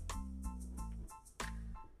to do.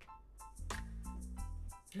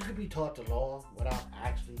 You could be taught the law without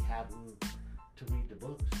actually having to read the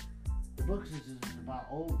books. The books is about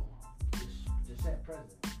old law, to set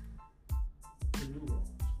precedent, to new laws,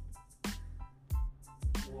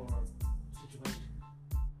 or situations.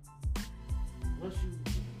 Once you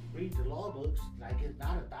read the law books, like it's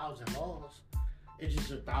not 1,000 laws, it's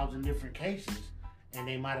just 1,000 different cases. And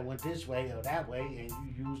they might have went this way or that way, and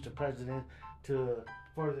you used the president to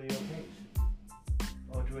further your case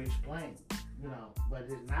or to explain, you know. But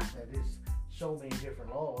it's not that it's so many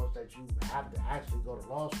different laws that you have to actually go to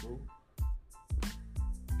law school.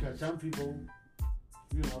 Because some people,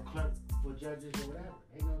 you know, clerk for judges or whatever,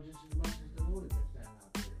 they know just as much as the lawyer that's standing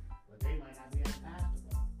out there, but they might not be able to pass the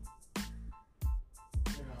law,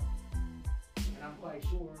 you know. And I'm quite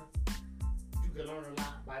sure you can learn a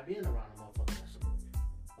lot by being around a motherfucker that's a lawyer.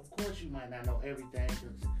 Of course, you might not know everything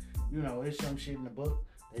because, you know, there's some shit in the book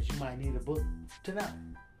that you might need a book to know.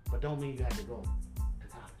 But don't mean you have to go to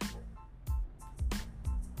college for it.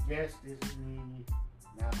 Yes, this is me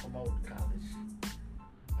not promoting college.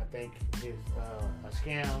 I think it's a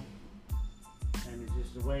scam, and it's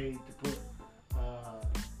just a way to put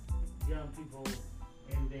young people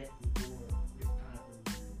in debt before it's time for them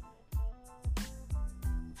to do.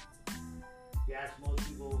 You ask most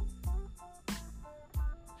people,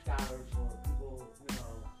 scholars or people, you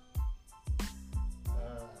know,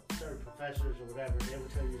 certain professors or whatever, they will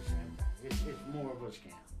tell you the same thing. It's more of a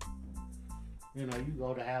scam. You know, you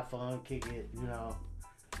go to have fun, kick it, you know,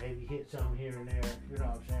 maybe hit something here and there, you know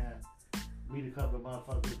what I'm saying? Meet a couple of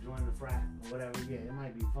motherfuckers, join the frat or whatever, yeah, it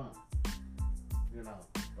might be fun. You know,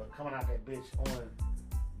 but coming out that bitch on,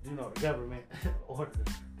 you know, the government or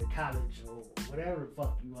the college or whatever the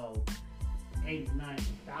fuck you owe, 80,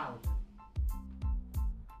 90,000.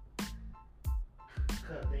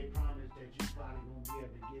 Because they promised that you probably gonna be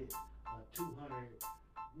able to get 200,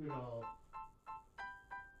 you know,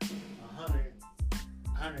 100,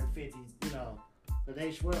 150, you know. But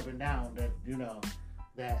they swear up and down that, you know,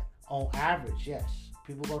 that on average, yes,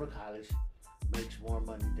 people go to college, makes more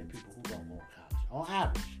money than people who don't go to college. On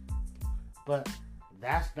average. But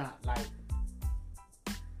that's not like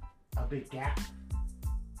a big gap.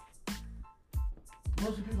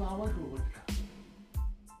 Most of the people I work with went to college.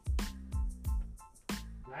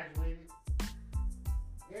 Graduated.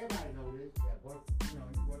 Everybody knows this. That work, you know,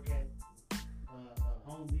 you work at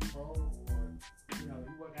Home Depot or, you know,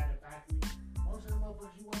 you work at a factory. Most of the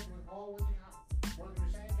motherfuckers you work with all went to college. Working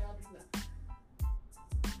the same job you got.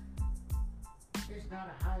 It's not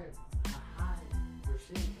a high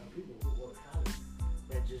percent of people who go to college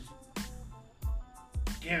that just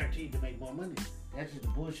guaranteed to make more money. That's just the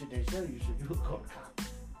bullshit they tell you, so you will go to college.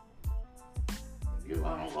 If you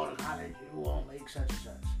don't go to college, you won't make such and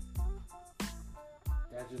such.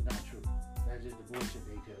 That's just not true. That's just the bullshit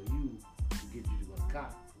they tell you to get you to go to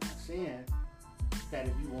college. I'm not saying that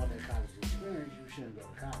if you want that college experience, you shouldn't go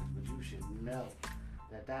to college, but you should know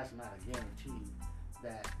that that's not a guarantee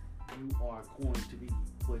that you are going to be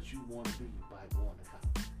what you want to be by going to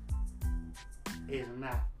college.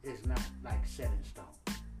 It's not like set in stone.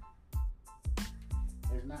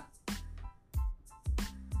 It's not.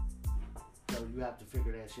 So you have to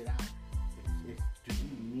figure that shit out. Do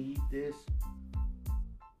you need this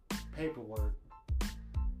paperwork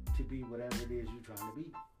to be whatever it is you're trying to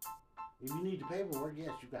be? If you need the paperwork,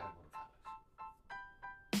 yes, you gotta go to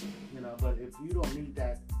college. But if you don't need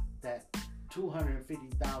that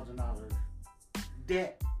 $250,000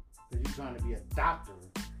 debt because you're trying to be a doctor,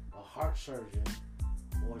 a heart surgeon,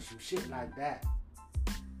 or some shit like that,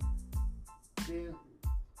 then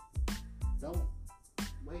don't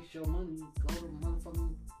waste your money. Go to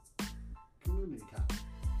motherfucking community college.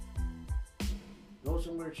 Go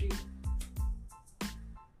somewhere cheaper.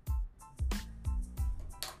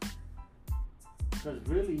 Because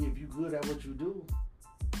really, if you're good at what you do,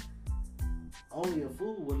 only a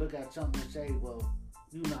fool would look at something and say, well,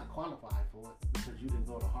 you're not qualified for it because you didn't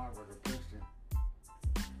go to Harvard or Princeton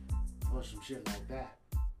or some shit like that.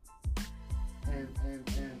 And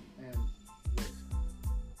listen,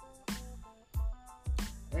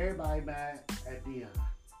 everybody mad at Deion.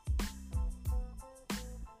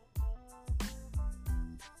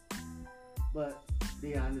 But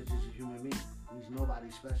Deion is just a human being. He's nobody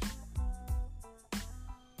special.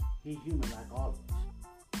 He's human like all of us.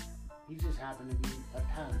 He just happened to be a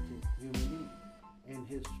talented human being in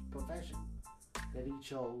his profession that he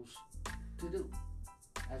chose to do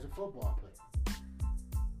as a football player.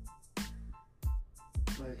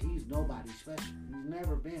 But he's nobody special. He's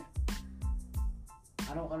never been.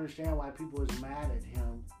 I don't understand why people is mad at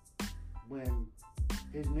him when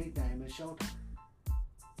his nickname is Showtime.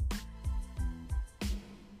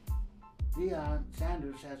 Deion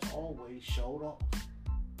Sanders has always showed off.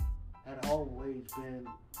 Had always been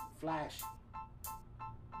flashy.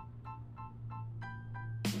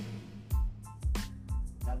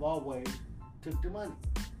 Have always took the money.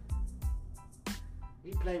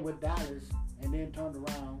 He played with Dallas and then turned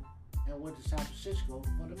around and went to San Francisco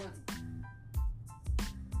for the money.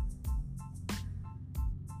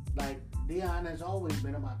 Like, Deion has always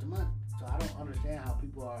been about the money. So I don't understand how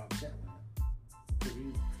people are upset with him. Because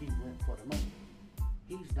he went for the money.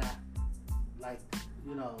 He's not like,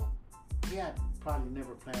 he had probably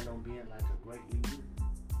never planned on being like a great leader.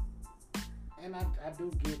 And I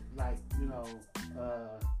do get like,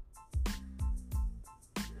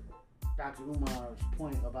 Dr. Umar's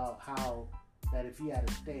point about how that if he had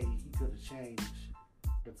stayed, he could have changed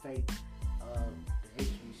the fate of the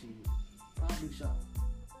HBCU. Probably so.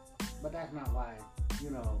 But that's not why,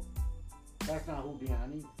 that's not who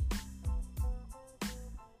Deion is.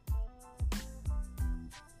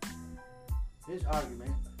 His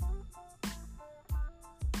argument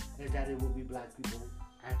is that it will be black people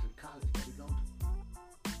at the college that he goes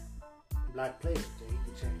to. Black players that he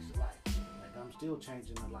can change the life. Like, I'm still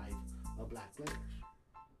changing the life of black players.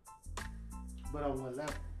 But on what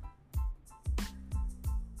level?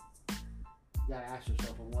 You gotta ask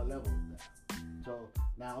yourself on what level is that? So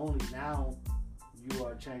not only now you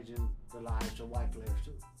are changing the lives of white players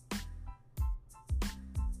too.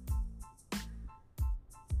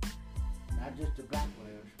 Not just the black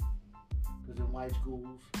players, because in white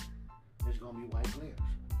schools, there's going to be white players.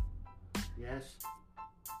 Yes,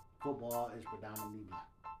 football is predominantly black.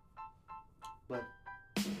 But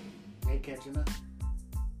they catching up.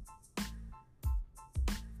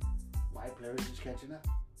 White players is catching up.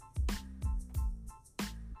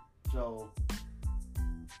 So,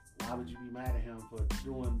 why would you be mad at him for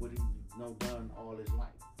doing what he's done all his life?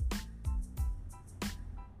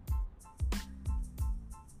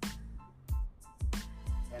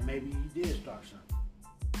 And maybe he did start something.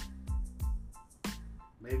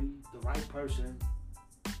 Maybe the right person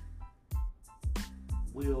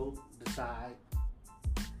will decide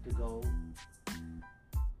to go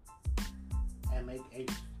and make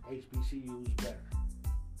HBCUs better.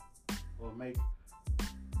 Or make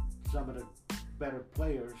some of the better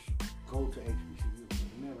players go to HBCUs.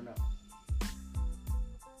 You never know.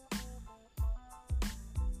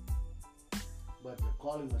 But to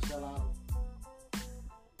call him a sellout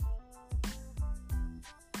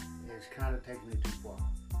is kind of taking it too far.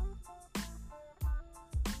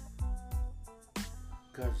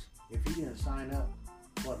 Because if he didn't sign up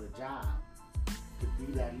for the job to be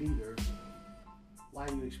that leader, why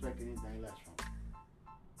are you expecting anything less from him?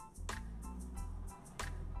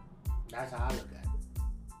 That's how I look at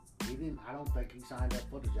it. I don't think he signed up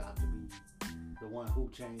for the job to be the one who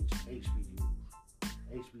changed HBCUs.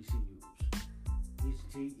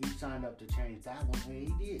 He signed up to change that one, and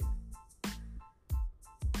he did.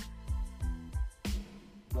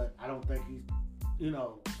 But I don't think he's,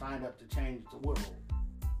 signed up to change the world.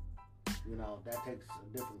 That takes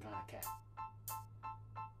a different kind of cat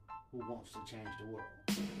who wants to change the world.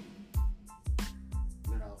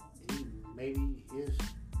 Maybe his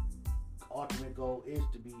ultimate goal is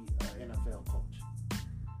to be an NFL coach.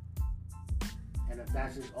 And if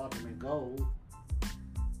that's his ultimate goal,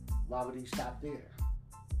 why would he stop there?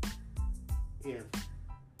 If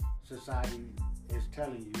society is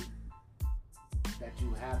telling you that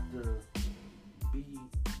you have to be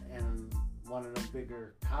in one of them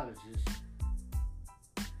bigger colleges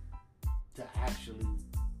to actually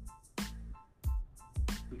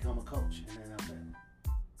become a coach in the NFL.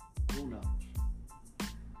 Who knows?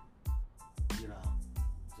 You know,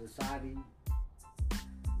 society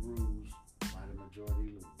rules by the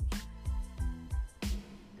majority lose.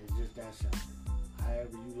 It's just that simple.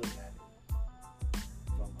 However you look at it,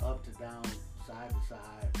 from up to down, side to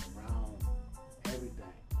side, around,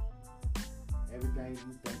 everything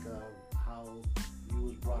you think of, how you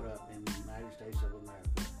was brought up in the United States of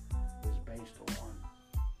America is based on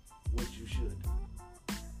what you should do.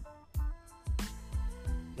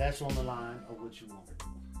 That's on the line of what you want to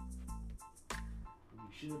do. You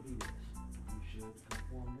should be this. You should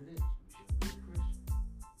conform to this. You should be a Christian.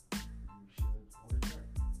 You should go to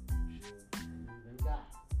church. You should believe in God.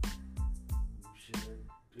 You should,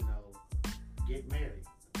 get married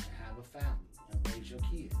and have a family and raise your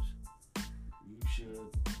kids. You should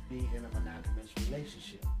be in a monogamous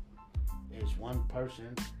relationship. It's one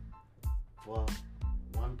person for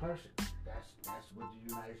one person. That's what the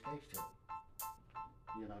United States tells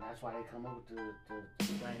you. That's why they come up with the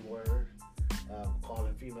slang word,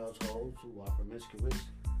 calling females hoes who are promiscuous,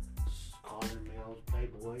 calling males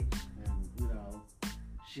playboys, and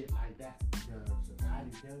shit like that. Because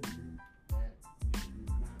society tells you that you should be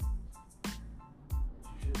monogamous, that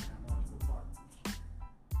you shouldn't have multiple partners.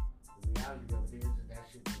 The reality of it is that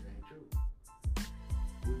shit just ain't true.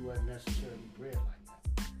 We wasn't necessarily bred like that.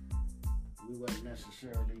 We wasn't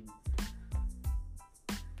necessarily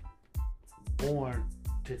born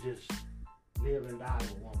to just live and die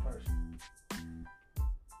with one person.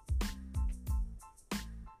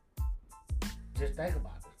 Just think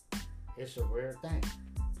about it. It's a rare thing.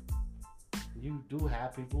 You do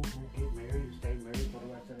have people who get married and stay married for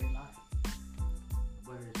the rest of their life.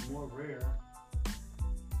 But it's more rare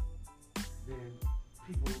than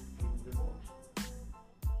people getting divorced.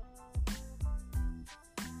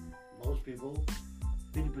 Most people,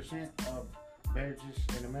 50% of marriages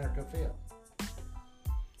in America fail.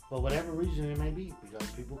 For whatever reason it may be, because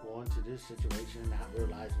people go into this situation not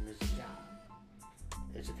realizing it's a job.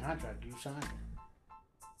 It's a contract you sign.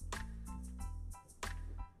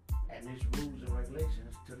 And there's rules and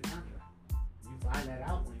regulations to the contract. You find that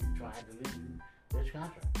out when you try to leave this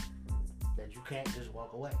contract. That you can't just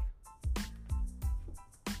walk away.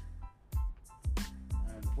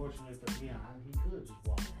 Unfortunately for Dion, he could just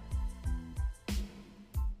walk away.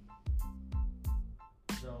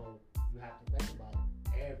 So you have to think about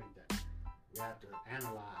everything. You have to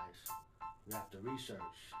analyze. You have to research.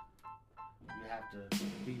 You have to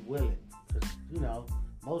be willing. Because,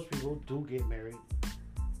 most people do get married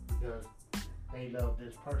because they love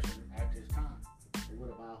this person at this time. But what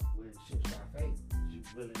about when shit start fading? Is you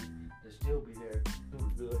willing to still be there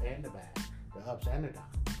through the good and the bad, the ups and the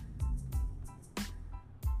downs?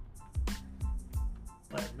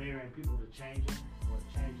 But marrying people to change them or to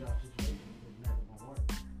change our situation is never going to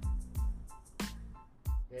work.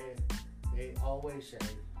 They always say,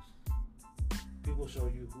 people show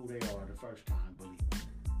you who they are the first time, believe me.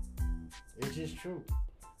 It's just true.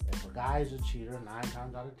 If a guy is a cheater, 9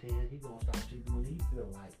 times out of 10, he's going to start cheating when he feel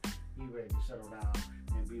like he ready to settle down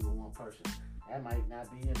and be with one person. That might not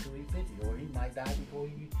be until he's 50, or he might die before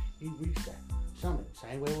he reached that.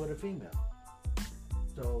 Same way with a female.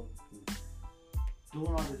 So, doing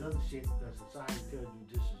all this other shit that society tells you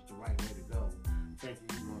this is the right way to go, thinking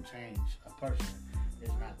you're going to change a person, is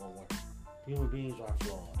not going to work. Human beings are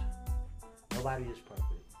flawed. Nobody is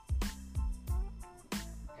perfect.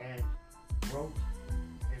 And growth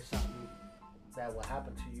is something that will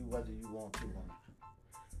happen to you whether you want to or not.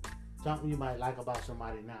 Something you might like about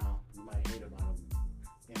somebody now, you might hate about them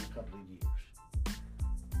in a couple of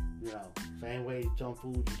years. Same way some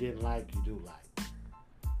food you didn't like, you do like.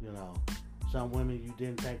 Some women you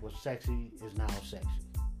didn't think was sexy is now sexy.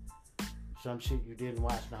 Some shit you didn't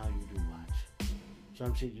watch, now you do watch.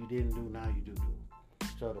 Some shit you didn't do, now you do.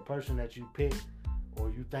 So the person that you pick, or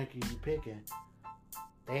you think you picking,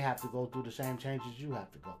 they have to go through the same changes you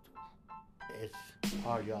have to go through.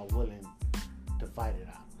 Are y'all willing to fight it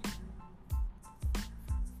out?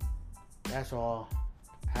 That's all.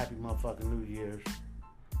 Happy motherfucking New Year's.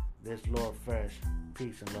 This Lord Fresh.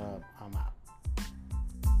 Peace and love. I'm out.